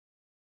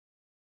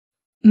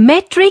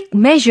Metric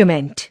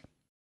measurement.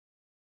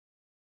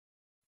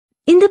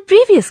 In the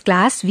previous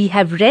class, we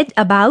have read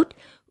about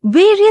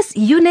various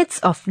units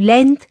of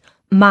length,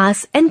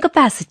 mass and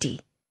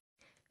capacity.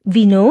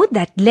 We know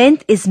that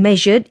length is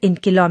measured in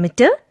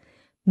kilometer,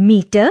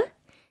 meter,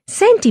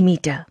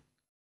 centimeter.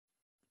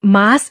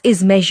 Mass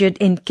is measured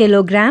in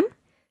kilogram,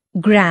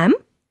 gram,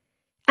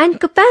 and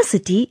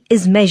capacity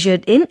is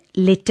measured in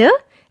litre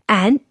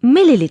and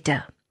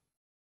milliliter.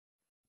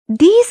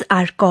 These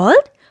are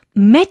called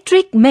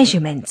metric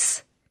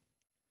measurements.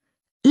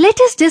 Let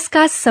us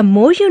discuss some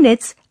more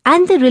units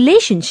and the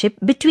relationship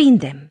between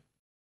them.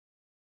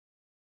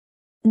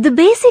 The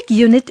basic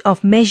unit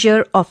of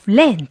measure of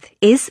length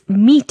is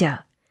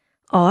meter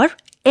or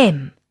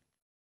m.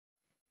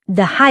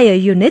 The higher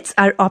units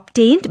are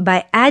obtained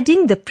by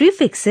adding the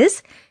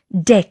prefixes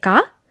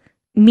deca,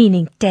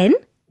 meaning 10,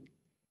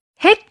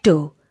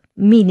 hecto,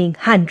 meaning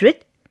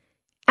 100,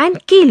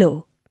 and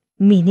kilo,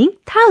 meaning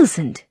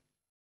 1000.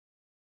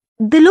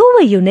 The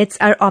lower units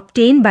are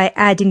obtained by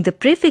adding the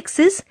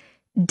prefixes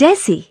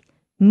deci,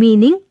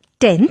 meaning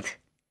tenth,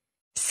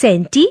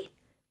 centi,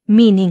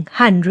 meaning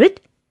 100,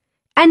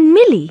 and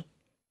milli,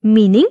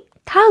 meaning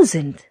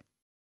 1000.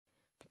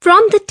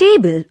 From the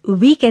table,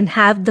 we can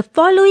have the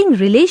following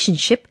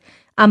relationship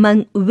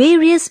among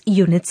various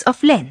units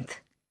of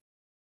length.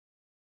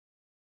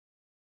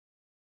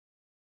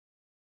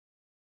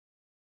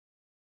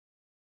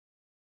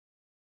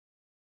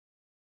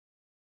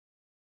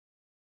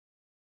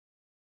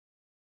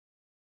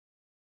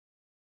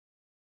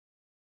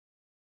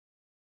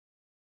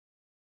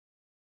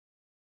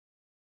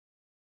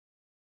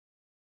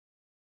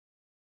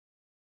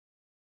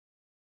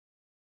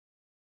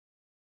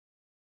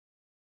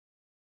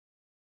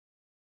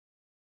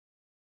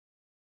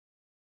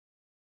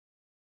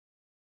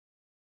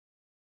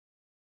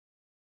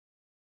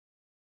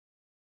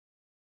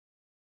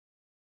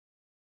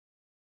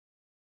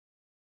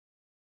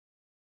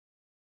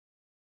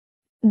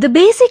 The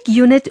basic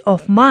unit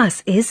of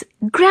mass is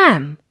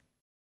gram.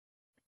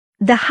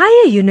 The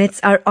higher units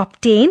are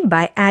obtained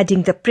by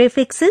adding the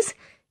prefixes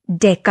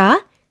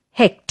deca,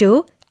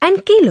 hecto,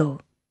 and kilo.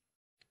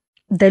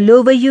 The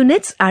lower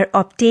units are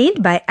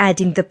obtained by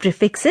adding the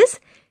prefixes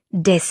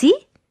deci,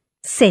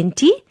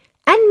 centi,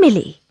 and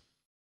milli.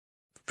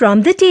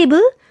 From the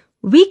table,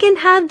 we can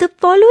have the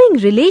following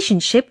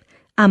relationship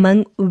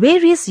among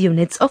various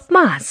units of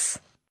mass.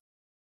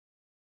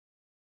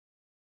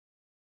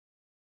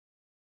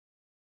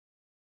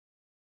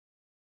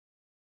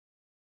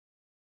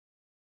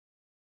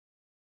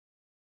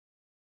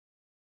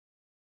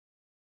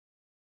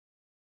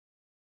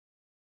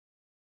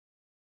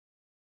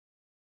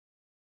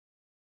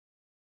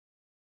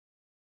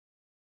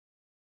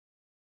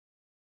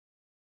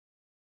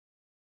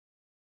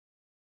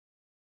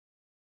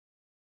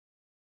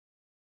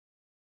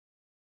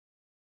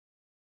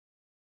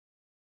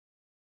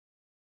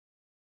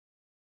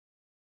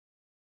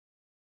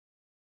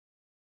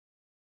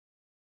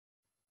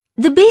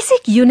 The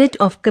basic unit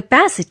of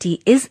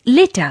capacity is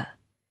litre.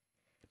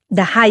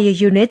 The higher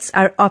units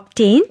are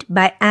obtained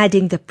by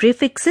adding the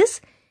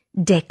prefixes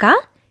deca,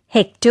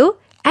 hecto,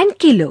 and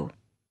kilo.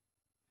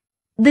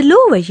 The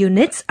lower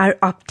units are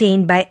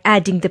obtained by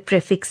adding the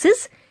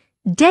prefixes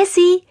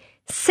deci,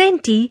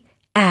 centi,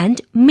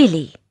 and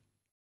milli.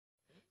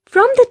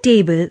 From the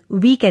table,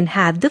 we can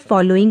have the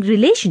following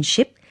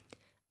relationship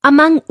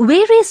among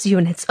various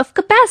units of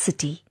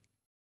capacity.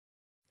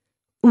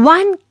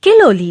 1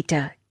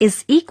 kiloliter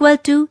is equal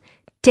to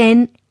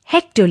 10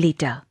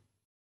 hectoliter.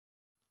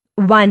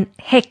 1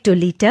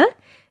 hectoliter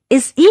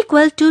is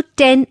equal to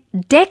 10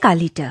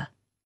 decaliter.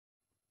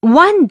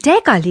 1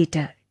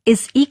 decaliter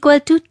is equal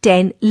to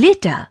 10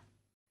 liter.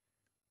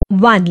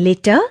 1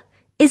 liter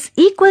is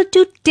equal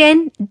to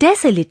 10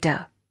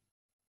 deciliter.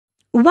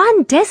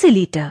 1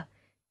 deciliter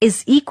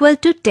is equal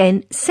to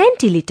 10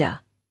 centiliter.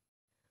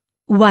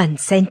 1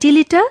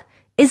 centiliter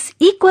is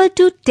equal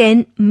to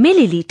 10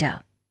 milliliter.